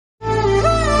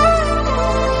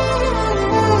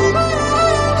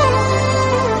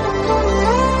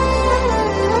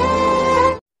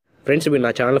Friends మీరు నా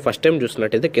channel first time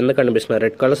చూస్తున్నట్టయితే కింద కనిపిస్తున్న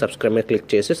రెడ్ కలర్ సబ్స్క్రైబ్ మీద క్లిక్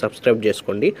చేసి సబ్స్క్రైబ్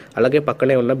చేసుకోండి. అలాగే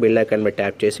పక్కనే ఉన్న బెల్ ఐకాన్ మీద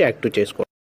ట్యాప్ చేసి యాక్టివ్ చేసుకోండి.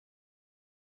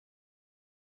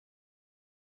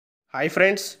 హాయ్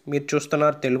ఫ్రెండ్స్, మీరు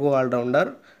చూస్తున్నారు తెలుగు ఆల్రౌండర్.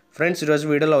 ఫ్రెండ్స్ ఈరోజు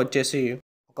వీడియోలో వచ్చేసి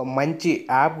ఒక మంచి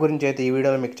యాప్ గురించి అయితే ఈ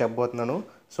వీడియోలో మీకు చెప్పబోతున్నాను.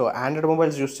 సో ఆండ్రాయిడ్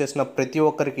మొబైల్స్ యూస్ చేసిన ప్రతి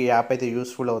ఒక్కరికి ఈ యాప్ అయితే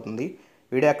యూస్ఫుల్ అవుతుంది.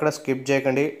 వీడియో ఎక్కడ స్కిప్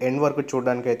చేయకండి, ఎండ్ వరకు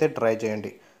చూడడానికి అయితే ట్రై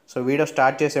చేయండి. సో వీడియో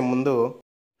స్టార్ట్ చేసే ముందు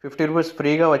 50 రూపీస్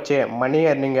ఫ్రీగా వచ్చే మనీ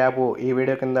ఎర్నింగ్ యాప్ ఈ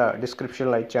వీడియో కింద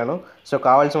డిస్క్రిప్షన్లో ఇచ్చాను. సో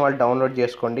కావాల్సిన వాళ్ళు డౌన్లోడ్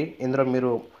చేసుకోండి. ఇందులో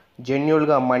మీరు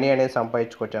జెన్యూన్గా మనీ అనేది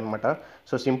సంపాదించుకోవచ్చు అనమాట.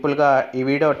 సో సింపుల్గా ఈ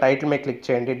వీడియో టైటిల్ మీద క్లిక్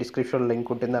చేయండి, డిస్క్రిప్షన్లో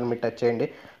లింక్ ఉంటుంది, దాన్ని మీరు టచ్ చేయండి.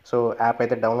 సో యాప్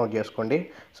అయితే డౌన్లోడ్ చేసుకోండి.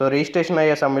 సో రిజిస్ట్రేషన్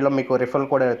అయ్యే సమయంలో మీకు రిఫరల్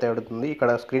కోడ్ అయితే అడుగుతుంది.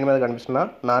 ఇక్కడ స్క్రీన్ మీద కనిపిస్తున్న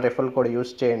నా రిఫరల్ కోడ్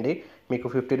యూస్ చేయండి, మీకు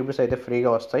 50 రూపీస్ అయితే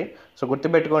ఫ్రీగా వస్తాయి. సో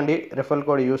గుర్తుపెట్టుకోండి, రిఫరల్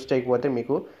కోడ్ యూస్ చేయకపోతే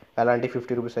మీకు ఎలాంటి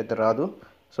 50 రూపీస్ అయితే రాదు.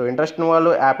 సో ఇంట్రెస్ట్ ఉన్న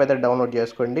వాళ్ళు యాప్ అయితే డౌన్లోడ్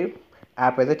చేసుకోండి.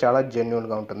 యాప్ అయితే చాలా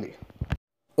జెన్యూన్గా ఉంటుంది.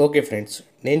 ఓకే ఫ్రెండ్స్,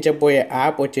 నేను చెప్పబోయే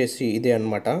యాప్ వచ్చేసి ఇదే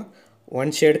అనమాట,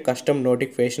 Oneshade custom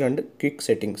notification and quick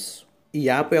settings. ఈ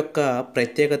యాప్ యొక్క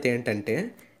ప్రత్యేకత ఏంటంటే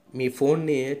మీ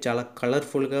ఫోన్ని చాలా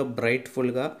కలర్ఫుల్గా,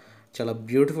 బ్రైట్ఫుల్గా, చాలా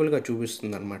బ్యూటిఫుల్గా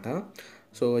చూపిస్తుంది అనమాట.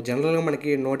 సో జనరల్గా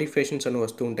మనకి నోటిఫికేషన్స్ అని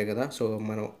వస్తూ ఉంటాయి కదా. సో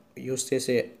మనం యూస్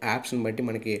చేసే యాప్స్ని బట్టి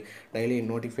మనకి డైలీ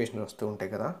నోటిఫికేషన్ వస్తూ ఉంటాయి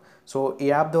కదా. సో ఈ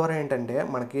యాప్ ద్వారా ఏంటంటే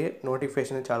మనకి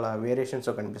నోటిఫికేషన్ చాలా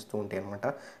వేరియేషన్స్తో కనిపిస్తూ ఉంటాయి అనమాట.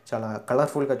 చాలా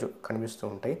కలర్ఫుల్గా కనిపిస్తూ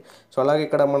ఉంటాయి. సో అలాగే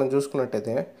ఇక్కడ మనం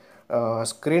చూసుకున్నట్టయితే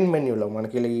స్క్రీన్ మెన్యూలో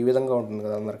మనకి ఈ విధంగా ఉంటుంది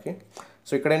కదా అందరికీ.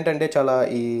 సో ఇక్కడ ఏంటంటే చాలా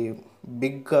ఈ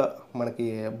బిగ్గా మనకి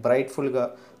బ్రైట్ఫుల్గా,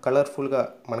 కలర్ఫుల్గా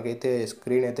మనకైతే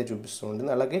స్క్రీన్ అయితే చూపిస్తూ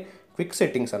ఉంటుంది. అలాగే క్విక్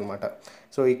సెట్టింగ్స్ అనమాట.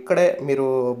 సో ఇక్కడే మీరు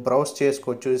బ్రౌజ్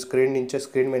చేసుకోవచ్చు.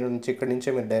 స్క్రీన్ మెనూ నుంచి ఇక్కడ నుంచే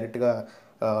మీరు డైరెక్ట్గా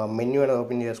మెన్యూ అనేది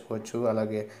ఓపెన్ చేసుకోవచ్చు.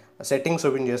 అలాగే సెట్టింగ్స్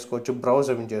ఓపెన్ చేసుకోవచ్చు, బ్రౌజ్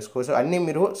ఓపెన్ చేసుకోవచ్చు. అన్నీ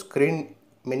మీరు స్క్రీన్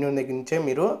మెన్యూ దగ్గర నుంచే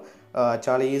మీరు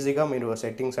చాలా ఈజీగా మీరు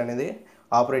సెట్టింగ్స్ అనేది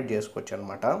ఆపరేట్ చేసుకోవచ్చు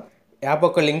అనమాట. యాప్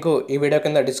యొక్క లింకు ఈ వీడియో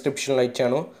కింద డిస్క్రిప్షన్లో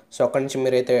ఇచ్చాను. సో అక్కడి నుంచి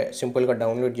మీరైతే సింపుల్గా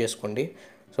డౌన్లోడ్ చేసుకోండి.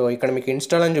 సో ఇక్కడ మీకు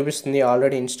ఇన్స్టాల్ అని చూపిస్తుంది.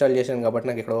 ఆల్రెడీ ఇన్స్టాల్ చేశాను కాబట్టి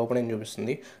నాకు ఇక్కడ ఓపెన్ అని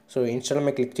చూపిస్తుంది. సో ఇన్స్టాల్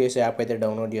మీద క్లిక్ చేసి యాప్ అయితే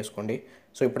డౌన్లోడ్ చేసుకోండి.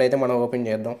 సో ఇప్పుడైతే మనం ఓపెన్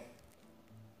చేద్దాం.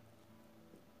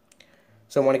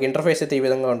 సో మనకి ఇంటర్ఫేస్ అయితే ఈ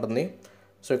విధంగా ఉంటుంది.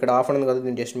 సో ఇక్కడ ఆఫ్ ఉంది కదా,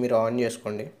 దీన్ని జస్ట్ మీరు ఆన్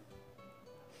చేసుకోండి.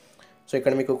 సో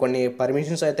ఇక్కడ మీకు కొన్ని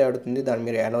పర్మిషన్స్ అయితే అడుగుతుంది, దాన్ని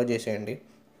మీరు అలౌ చేసేయండి.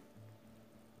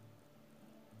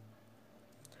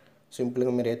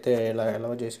 సింపుల్గా మీరైతే ఇలా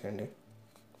అలౌ చేసేయండి.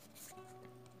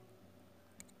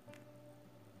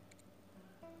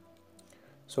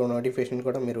 సో నోటిఫికేషన్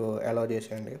కూడా మీరు అలౌ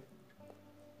చేసేయండి.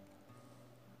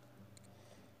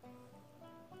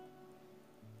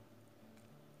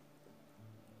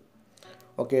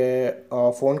 ఓకే,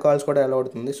 ఫోన్ కాల్స్ కూడా అలౌ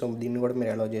అవుతుంది. సో దీన్ని కూడా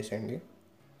మీరు అలౌ చేసేయండి.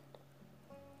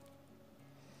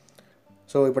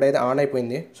 సో ఇప్పుడైతే ఆన్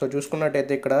అయిపోయింది. సో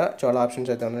చూసుకున్నట్టయితే ఇక్కడ చాలా ఆప్షన్స్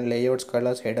అయితే ఉన్నాయి. లేఅవుట్స్,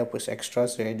 కలర్స్, హెడప్స్,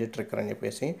 ఎక్స్ట్రాస్, ఎడ్జ్ ట్రిక్కర్ అని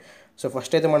చెప్పేసి. సో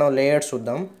ఫస్ట్ అయితే మనం లేఅవుట్స్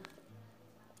చూద్దాం.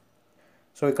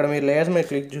 సో ఇక్కడ మీరు లేయర్స్ మీద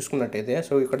క్లిక్ చూసుకున్నట్టయితే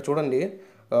సో ఇక్కడ చూడండి,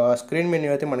 స్క్రీన్ మెన్యూ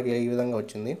అయితే మనకి ఈ విధంగా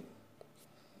వచ్చింది.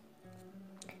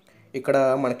 ఇక్కడ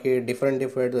మనకి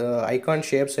డిఫరెంట్ ఐకాన్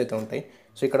షేప్స్ అయితే ఉంటాయి.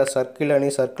 సో ఇక్కడ సర్కిల్ అని,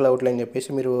 సర్కిల్ అవుట్ అని చెప్పేసి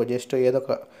మీరు జస్ట్ ఏదో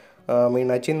ఒక మీకు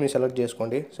నచ్చింది మీరు సెలెక్ట్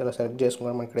చేసుకోండి. సో సెలెక్ట్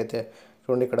చేసుకుని మనకి ఇక్కడైతే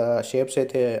చూడండి, ఇక్కడ షేప్స్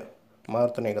అయితే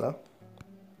మారుతున్నాయి కదా.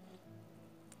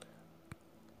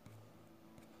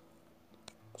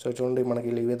 సో చూడండి, మనకి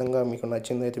ఈ విధంగా మీకు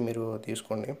నచ్చింది అయితే మీరు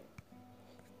తీసుకోండి.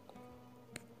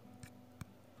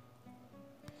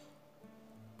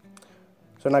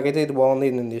 సో నాకైతే ఇది బాగుంది,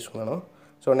 ఇది నేను తీసుకున్నాను.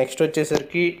 సో నెక్స్ట్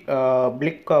వచ్చేసరికి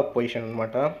బ్లిక్ ఆఫ్ పొజిషన్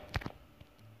అనమాట.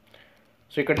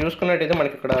 సో ఇక్కడ చూసుకున్నట్టయితే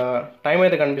మనకి ఇక్కడ టైం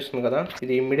అయితే కనిపిస్తుంది కదా,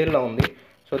 ఇది మిడిల్లో ఉంది.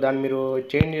 సో దాన్ని మీరు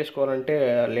చేంజ్ చేసుకోవాలంటే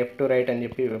లెఫ్ట్ రైట్ అని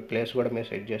చెప్పి ప్లేస్ కూడా మీరు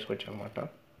సెట్ చేసుకోవచ్చు అనమాట.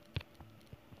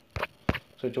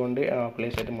 సో చూడండి, ఆ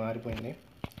ప్లేస్ అయితే మారిపోయింది.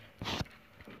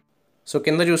 సో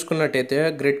కింద చూసుకున్నట్టయితే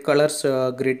గ్రిడ్ కలర్స్,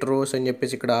 గ్రిడ్ రోస్ అని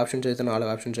చెప్పేసి ఇక్కడ ఆప్షన్స్ అయితే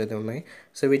 4 ఆప్షన్స్ అయితే ఉన్నాయి.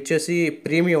 సో ఇవి వచ్చేసి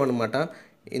ప్రీమియం అనమాట.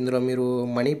 ఇందులో మీరు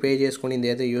మనీ పే చేసుకొని ఇది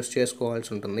అయితే యూస్ చేసుకోవాల్సి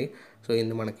ఉంటుంది. సో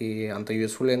ఇది మనకి అంత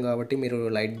యూస్ఫుల్ ఏం కాబట్టి మీరు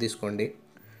లైట్ తీసుకోండి.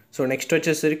 సో నెక్స్ట్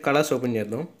వచ్చేసరికి కలర్స్ ఓపెన్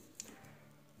చేద్దాం.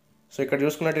 సో ఇక్కడ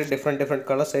చూసుకున్నట్టు డిఫరెంట్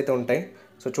కలర్స్ అయితే ఉంటాయి.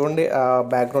 సో చూడండి,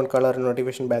 background colour,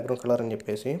 notification background colour అని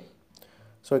చెప్పేసి.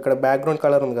 సో ఇక్కడ బ్యాక్గ్రౌండ్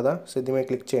కలర్ ఉంది కదా, సో దీని మీద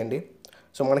క్లిక్ చేయండి.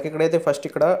 సో మనకి ఇక్కడైతే ఫస్ట్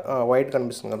ఇక్కడ వైట్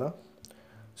కనిపిస్తుంది కదా.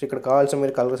 సో ఇక్కడ కావాల్సిన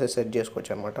మీరు కలర్స్ అయితే సెట్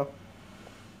చేసుకోవచ్చు అనమాట.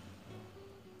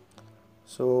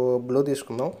 సో బ్లూ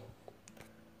తీసుకుందాం.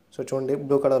 సో చూడండి,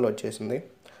 బ్లూ కలర్లో వచ్చేసింది.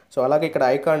 సో అలాగే ఇక్కడ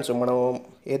ఐకాన్స్ మనం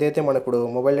ఏదైతే మనం ఇప్పుడు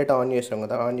మొబైల్ డేటా ఆన్ చేసాం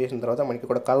కదా, ఆన్ చేసిన తర్వాత మనకి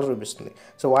ఇక్కడ కలర్ చూపిస్తుంది.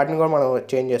 సో వాటిని కూడా మనం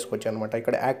చేంజ్ చేసుకోవచ్చు అనమాట.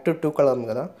 ఇక్కడ యాక్టివ్ 2 కలర్ ఉంది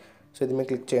కదా, సో ఇది మీరు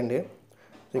క్లిక్ చేయండి.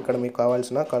 సో ఇక్కడ మీకు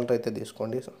కావాల్సిన కలర్ అయితే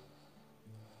తీసుకోండి.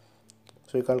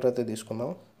 సో ఈ కలర్ అయితే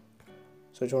తీసుకుందాం.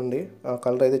 సో చూడండి, ఆ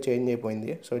కలర్ అయితే చేంజ్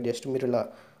అయిపోయింది. సో జస్ట్ మీరు ఇలా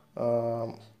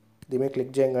దీని మీద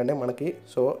క్లిక్ చేయగానే మనకి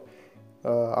సో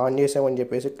ఆన్ చేసామని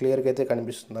చెప్పేసి క్లియర్గా అయితే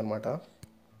కనిపిస్తుంది అనమాట.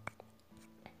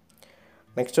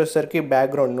 నెక్స్ట్ వచ్చేసరికి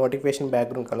background notification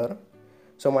background colour.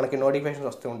 So మనకి నోటిఫికేషన్స్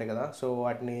వస్తూ ఉంటాయి కదా, సో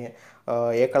వాటిని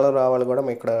ఏ కలర్ రావాలి కూడా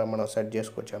ఇక్కడ మనం సెట్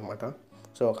చేసుకోవచ్చు అనమాట.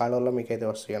 సో కలర్లో మీకైతే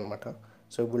వస్తాయి అనమాట.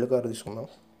 సో బ్లూ కలర్ తీసుకుందాం.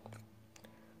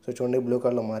 సో చూడండి బ్లూ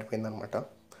కలర్లో మారిపోయింది అనమాట.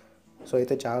 సో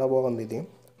అయితే చాలా బాగుంది ఇది.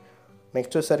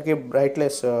 నెక్స్ట్ వచ్చేసరికి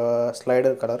బ్రైట్నెస్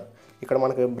స్లైడర్ కలర్. ఇక్కడ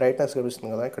మనకి బ్రైట్నెస్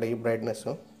కనిపిస్తుంది కదా, ఇక్కడ ఈ బ్రైట్నెస్.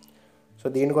 సో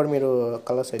దీన్ని కూడా మీరు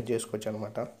కలర్ సెట్ చేసుకోవచ్చు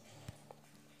అనమాట.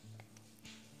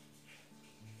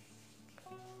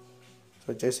 సో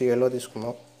వచ్చేసి ఎల్లో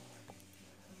తీసుకుందాం.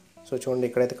 సో చూడండి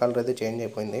ఇక్కడైతే కలర్ అయితే చేంజ్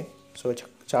అయిపోయింది. సో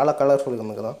చాలా కలర్ఫుల్గా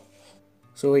ఉంది కదా.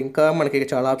 సో ఇంకా మనకి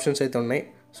చాలా ఆప్షన్స్ అయితే ఉన్నాయి.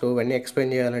 సో ఇవన్నీ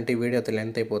ఎక్స్ప్లెయిన్ చేయాలంటే ఈ వీడియో అయితే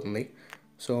లెంత్ అయిపోతుంది.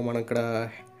 సో మనం ఇక్కడ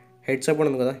హెడ్సెట్ కూడా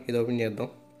ఉంది కదా, ఇది ఓపెన్ చేద్దాం.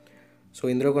 సో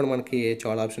ఇందులో కూడా మనకి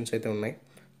చాలా ఆప్షన్స్ అయితే ఉన్నాయి.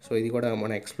 సో ఇది కూడా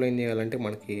మనం ఎక్స్ప్లెయిన్ చేయాలంటే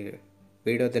మనకి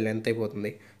వీడియో అయితే లెంత్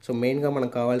అయిపోతుంది. సో మెయిన్గా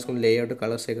మనకు కావాల్సిన లేఅవుట్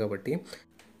కలర్సే కాబట్టి.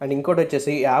 అండ్ ఇంకోటి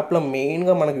వచ్చేసి యాప్లో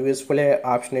మెయిన్గా మనకు యూస్ఫుల్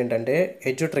ఆప్షన్ ఏంటంటే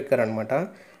ఎడ్జ్ ట్రిక్కర్ అనమాట.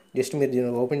 జస్ట్ మీరు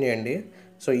దీన్ని ఓపెన్ చేయండి.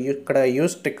 సో ఇక్కడ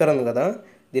యూస్ ట్రిక్కర్ ఉంది కదా,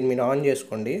 దీన్ని మీరు ఆన్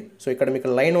చేసుకోండి. సో ఇక్కడ మీకు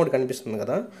లైన్ ఒకటి కనిపిస్తుంది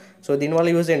కదా. సో దీనివల్ల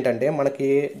యూజ్ ఏంటంటే మనకి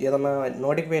ఏదైనా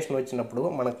నోటిఫికేషన్ వచ్చినప్పుడు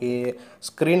మనకి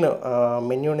స్క్రీన్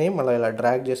మెన్యూని మళ్ళీ ఇలా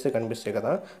డ్రాగ్ చేస్తే కనిపిస్తాయి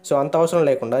కదా. సో అంత అవసరం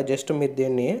లేకుండా జస్ట్ మీరు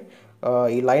దీన్ని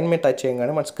ఈ లైన్ మీద టచ్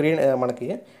చేయగానే మన స్క్రీన్ మనకి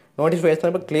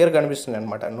నోటిఫికేషన్ క్లియర్గా కనిపిస్తుంది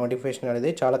అనమాట. నోటిఫికేషన్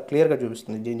అనేది చాలా క్లియర్గా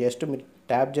చూపిస్తుంది. దీన్ని జస్ట్ మీరు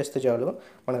ట్యాప్ చేస్తే చాలు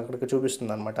మనకు అక్కడికి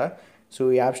చూపిస్తుంది అనమాట.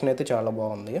 సో ఈ ఆప్షన్ అయితే చాలా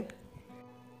బాగుంది.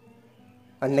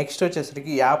 అండ్ నెక్స్ట్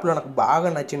వచ్చేసరికి యాప్లో నాకు బాగా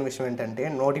నచ్చిన విషయం ఏంటంటే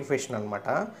నోటిఫికేషన్ అనమాట.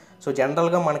 సో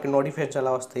జనరల్గా మనకి నోటిఫికేషన్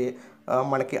ఎలా వస్తాయి,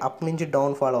 మనకి అప్ నుంచి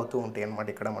డౌన్ ఫాల్ అవుతూ ఉంటాయి అనమాట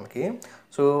ఇక్కడ మనకి.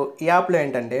 సో ఈ యాప్లో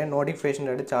ఏంటంటే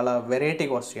నోటిఫికేషన్ అంటే చాలా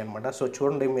వెరైటీగా వస్తాయి అనమాట. సో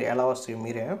చూడండి మీరు ఎలా వస్తాయి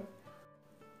మీరే.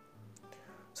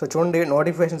 సో చూడండి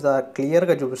నోటిఫికేషన్స్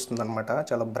క్లియర్గా చూపిస్తుంది అనమాట,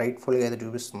 చాలా బ్రైట్ఫుల్గా అయితే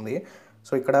చూపిస్తుంది.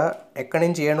 సో ఇక్కడ ఎక్కడి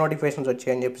నుంచి ఏ నోటిఫికేషన్స్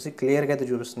వచ్చాయని చెప్పేసి క్లియర్గా అయితే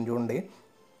చూపిస్తుంది చూడండి.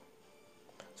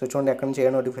 సో చూడండి ఎక్కడి నుంచి ఏ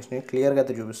నోటిఫికేషన్ క్లియర్గా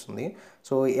అయితే చూపిస్తుంది.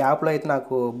 సో ఈ యాప్లో అయితే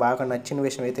నాకు బాగా నచ్చిన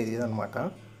విషయం అయితే ఇది అనమాట.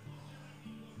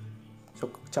 సో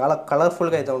చాలా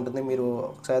కలర్ఫుల్గా అయితే ఉంటుంది. మీరు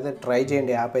ఒకసారి అయితే ట్రై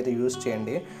చేయండి, యాప్ అయితే యూజ్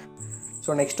చేయండి.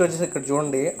 సో నెక్స్ట్ వచ్చేసి ఇక్కడ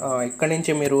చూడండి, ఇక్కడ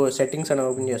నుంచి మీరు సెట్టింగ్స్ అనేది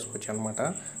ఓపెన్ చేసుకోవచ్చు అనమాట.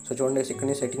 సో చూడండి ఇక్కడ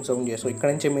నుంచి సెట్టింగ్స్ ఓపెన్ చేసుకో, ఇక్కడ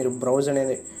నుంచి మీరు బ్రౌజ్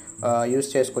అనేది యూజ్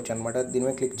చేసుకోవచ్చు అనమాట. దీని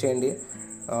మీద క్లిక్ చేయండి,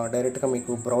 డైరెక్ట్గా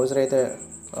మీకు బ్రౌజర్ అయితే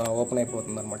ఓపెన్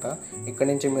అయిపోతుంది అనమాట. ఇక్కడ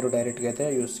నుంచి మీరు డైరెక్ట్గా అయితే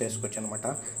యూజ్ చేసుకోవచ్చు అనమాట.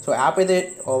 సో యాప్ అయితే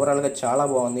ఓవరాల్గా చాలా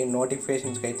బాగుంది.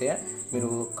 నోటిఫికేషన్స్కి అయితే మీరు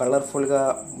కలర్ఫుల్గా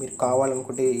మీరు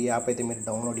కావాలనుకుంటే ఈ యాప్ అయితే మీరు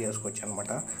డౌన్లోడ్ చేసుకోవచ్చు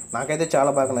అనమాట. నాకైతే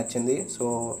చాలా బాగా నచ్చింది. సో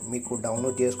మీకు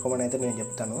డౌన్లోడ్ చేసుకోమని అయితే నేను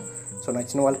చెప్తాను. సో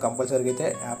నచ్చిన వాళ్ళు కంపల్సరీగా అయితే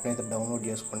యాప్ని అయితే డౌన్లోడ్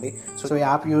చేసుకోండి. సో ఈ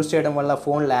యాప్ యూజ్ చేయడం వల్ల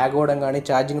ఫోన్ ల్యాగ్ అవ్వడం కానీ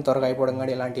ఛార్జింగ్ త్వరగా అయిపోవడం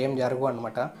కానీ ఇలాంటి ఏం జరగవు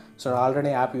అనమాట. సో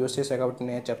ఆల్రెడీ యాప్ యూజ్ చేసే కాబట్టి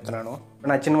నేను చెప్తున్నాను.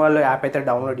 నచ్చిన వాళ్ళు యాప్ అయితే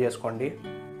డౌన్లోడ్ చేసుకోండి.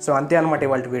 సో అంతే అనమాట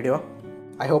ఇవాళ వీడియో.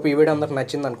 ఐ హోప్ ఈ వీడియో అందరికి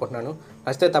నచ్చింది అనుకుంటున్నాను.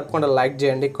 నచ్చితే తప్పకుండా లైక్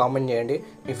చేయండి, కామెంట్ చేయండి,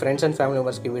 మీ ఫ్రెండ్స్ అండ్ ఫ్యామిలీ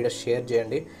మెంబర్స్కి వీడియోస్ షేర్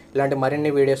చేయండి. ఇలాంటి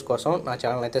మరిన్ని వీడియోస్ కోసం నా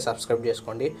ఛానల్ అయితే సబ్స్క్రైబ్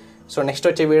చేసుకోండి. సో నెక్స్ట్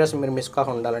వచ్చే వీడియోస్ మీరు మిస్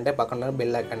కాకుండా ఉండాలంటే పక్కన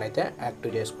బెల్ ఐకాన్ అయితే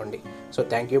యాక్టివ్ చేసుకోండి. So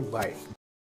thank you, bye.